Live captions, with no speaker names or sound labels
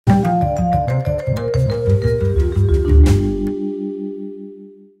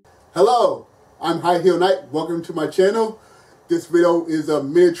High Heel Knight. Welcome to my channel. This video is a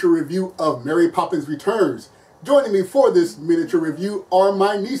miniature review of Mary Poppins Returns. Joining me for this miniature review are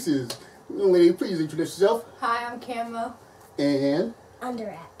my nieces. Young lady, please introduce yourself. Hi, I'm Cameo. And?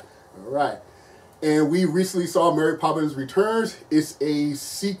 Underwrap. Alright. And we recently saw Mary Poppins Returns. It's a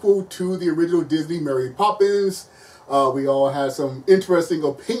sequel to the original Disney Mary Poppins. We all had some interesting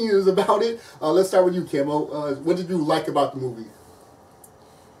opinions about it. Let's start with you, Camo. What did you like about the movie?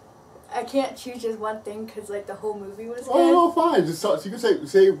 I can't choose just one thing because like the whole movie was good. Oh, no, fine. Just so you can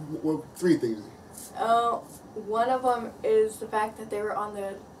say well, three things. One of them is the fact that they were on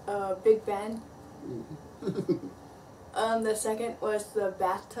the Big Ben. The second was the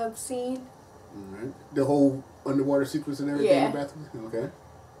bathtub scene. Alright. The whole underwater sequence and everything in the bathroom? Okay.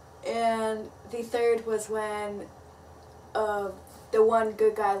 And the third was when the one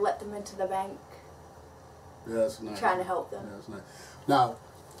good guy let them into the bank. Yeah, that's nice. Trying to help them. Yeah, that's nice. Now,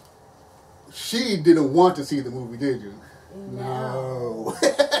 she didn't want to see the movie, did you? No.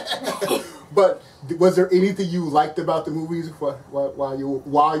 But was there anything you liked about the movies while you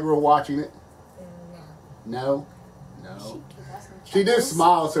were watching it? No. No. She did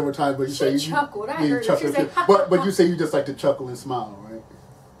smile several times, but you say you chuckled. I heard her. She said, but you say you just like to chuckle and smile, right?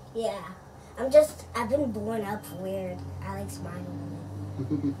 Yeah. I've been born up weird. I like smiling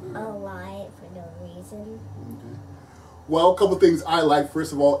a lot for no reason. Okay. Well, a couple things I like.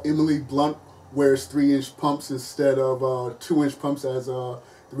 First of all, Emily Blunt wears 3-inch pumps instead of 2-inch pumps as the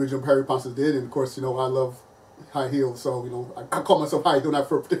original Mary Poppins did. And of course, you know, I love high heels, so, you know, I call myself high heel not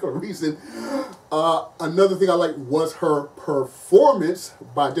for a particular reason. Another thing I like was her performance,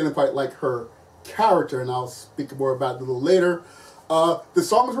 but I didn't quite like her character, and I'll speak more about it a little later. The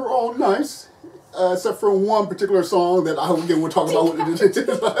songs were all nice, except for one particular song that I will talk about.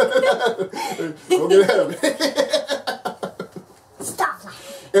 Don't get ahead of it. Stop.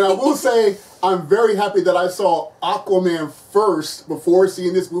 And I will say, I'm very happy that I saw Aquaman first before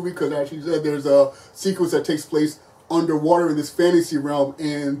seeing this movie, because as you said, there's a sequence that takes place underwater in this fantasy realm,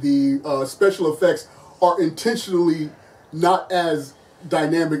 and the special effects are intentionally not as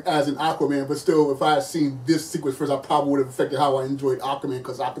dynamic as in Aquaman, but still, if I had seen this sequence first, I probably would have affected how I enjoyed Aquaman,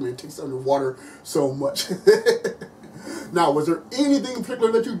 because Aquaman takes underwater so much. Now, was there anything in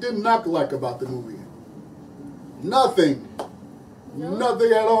particular that you did not like about the movie? Nothing. No.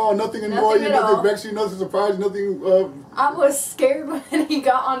 Nothing at all. Nothing annoyed you. Nothing vexed you. Nothing surprised you. Nothing. I was scared when he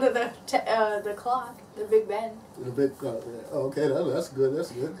got onto the clock, the Big Ben. The big. Okay, that's good.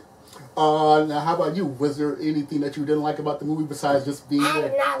 That's good. Now, how about you? Was there anything that you didn't like about the movie besides just being I there?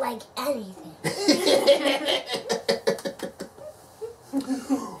 did not like anything.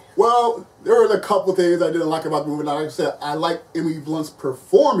 Well, there were a couple things I didn't like about the movie. Like I said, I like Emily Blunt's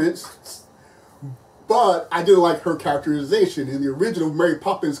performance, but I didn't like her characterization. In the original, Mary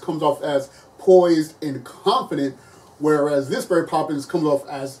Poppins comes off as poised and confident, whereas this Mary Poppins comes off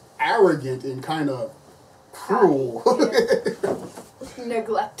as arrogant and kind of cruel.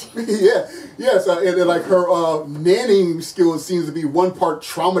 Neglecting. Yes, and then, like, her nannying skills seems to be one part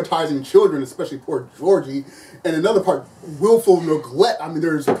traumatizing children, especially poor Georgie, and another part willful neglect. I mean,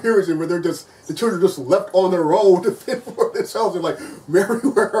 there's periods where the children just left on their own to fend for themselves. They're like, Mary,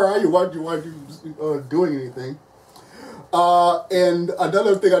 where are you? Why aren't you doing anything? And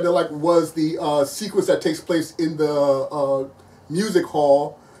another thing I didn't like was the sequence that takes place in the music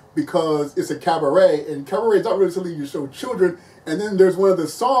hall, because it's a cabaret, and cabaret is not really something you show children. And then there's one of the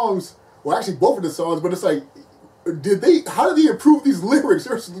songs, well, actually both of the songs, but it's like, how did they improve these lyrics?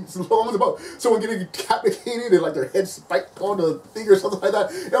 There's songs about someone getting decapitated and like their head spiked on the thing or something like that.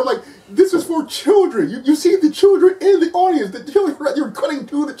 And I'm like, this is for children. You see the children in the audience. The children, you're cutting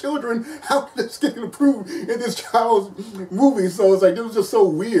to the children. How did this get improved in this child's movie? So it's like, it was just so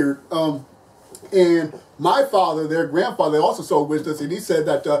weird. And my father, their grandfather, also saw Witness, and he said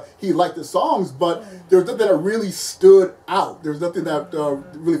that he liked the songs, but there's nothing that really stood out. There's nothing that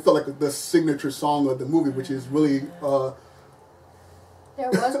really felt like the signature song of the movie, which is really... There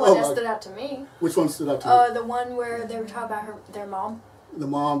was one that stood out to me. Which one stood out to you? The one where they were talking about their mom. The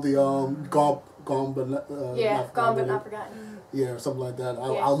mom, gone but not forgotten. Yeah, or something like that.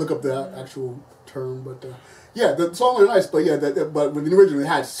 I'll look up the actual term, but... yeah, the songs are nice, but yeah, but when the original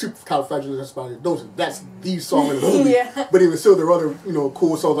had supercalifragilisticexpialidocious, that's the song in the movie. Yeah. But even still, there are other, you know,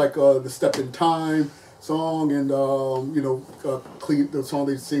 cool songs like the "Step in Time" song, and you know, the song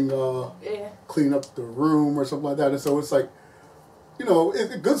they sing, "Clean Up the Room" or something like that. And so it's like, you know,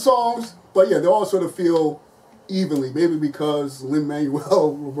 good songs, but yeah, they all sort of feel evenly. Maybe because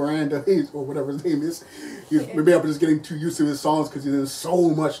Lin-Manuel Miranda, or whatever his name is, maybe I'm just getting too used to his songs because he's in so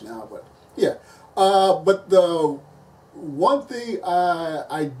much now. But yeah. But the one thing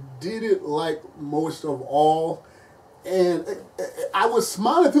I didn't like most of all, and I was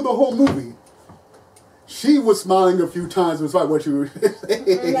smiling through the whole movie. She was smiling a few times. It was like what you were saying.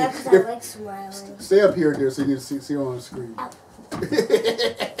 Yeah, because I like smiling. Stay up here, dear, so you can see her on the screen.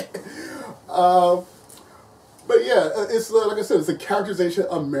 But yeah, it's like I said, it's a characterization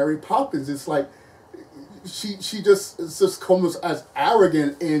of Mary Poppins. It's like she just comes as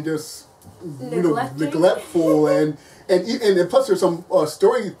arrogant and just neglectful and plus there's some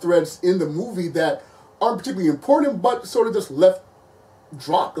story threads in the movie that aren't particularly important, but sort of just left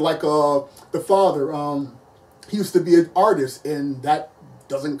dropped. Like the father, he used to be an artist, and that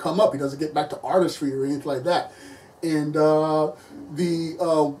doesn't come up. He doesn't get back to artistry or anything like that. And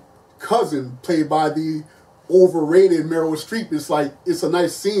the cousin, played by the overrated Meryl Streep, is like, it's a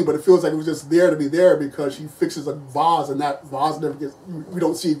nice scene, but it feels like it was just there to be there because she fixes a vase, and that vase never gets, we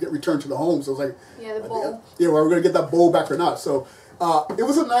don't see it get returned to the home. So it's like, yeah, the bowl. Yeah, well, we're gonna get that bowl back or not. So it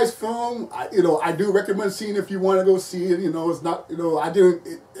was a nice film. I do recommend seeing it if you want to go see it. It's not, I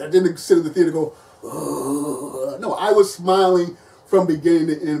didn't sit in the theater and go, ugh. No, I was smiling from beginning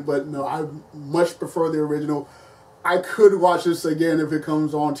to end, but no, I much prefer the original. I could watch this again if it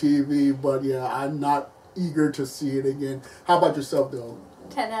comes on TV, but yeah, I'm not eager to see it again. How about yourself, though?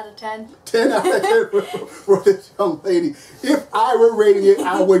 10 out of 10. 10 out of 10 for this young lady. If I were rating it,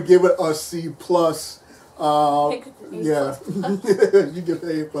 I would give it a C+. Yeah, you give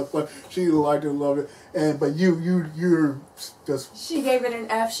it A++. She liked it, loved it, but you're just. She gave it an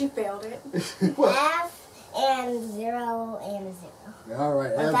F. She failed it. F and 0 and a 0. All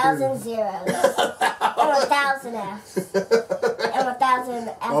right. 1,000 zeros. And 1,000 Fs. And 1,000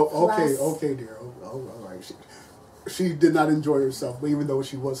 F plus. Okay, dear. All right. She did not enjoy herself, but even though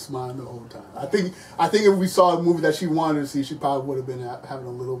she was smiling the whole time. I think if we saw a movie that she wanted to see, she probably would have been having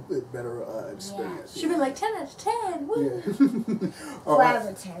a little bit better experience. She'd been like 10 out of 10. Woo. Yeah.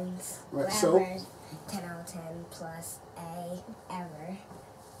 Forever 10s. Right. Forever So 10 out of 10 plus A ever.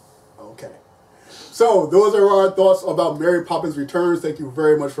 Okay. So, those are our thoughts about Mary Poppins Returns. Thank you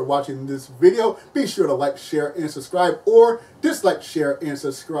very much for watching this video. Be sure to like, share, and subscribe, or dislike, share, and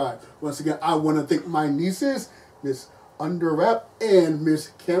subscribe. Once again, I want to thank my nieces, Miss Underwrap and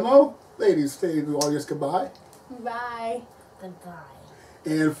Miss Camo. Ladies, say to the audience goodbye. Bye. Goodbye.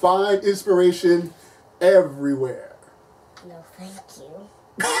 And find inspiration everywhere. No, thank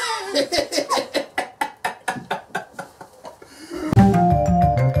you.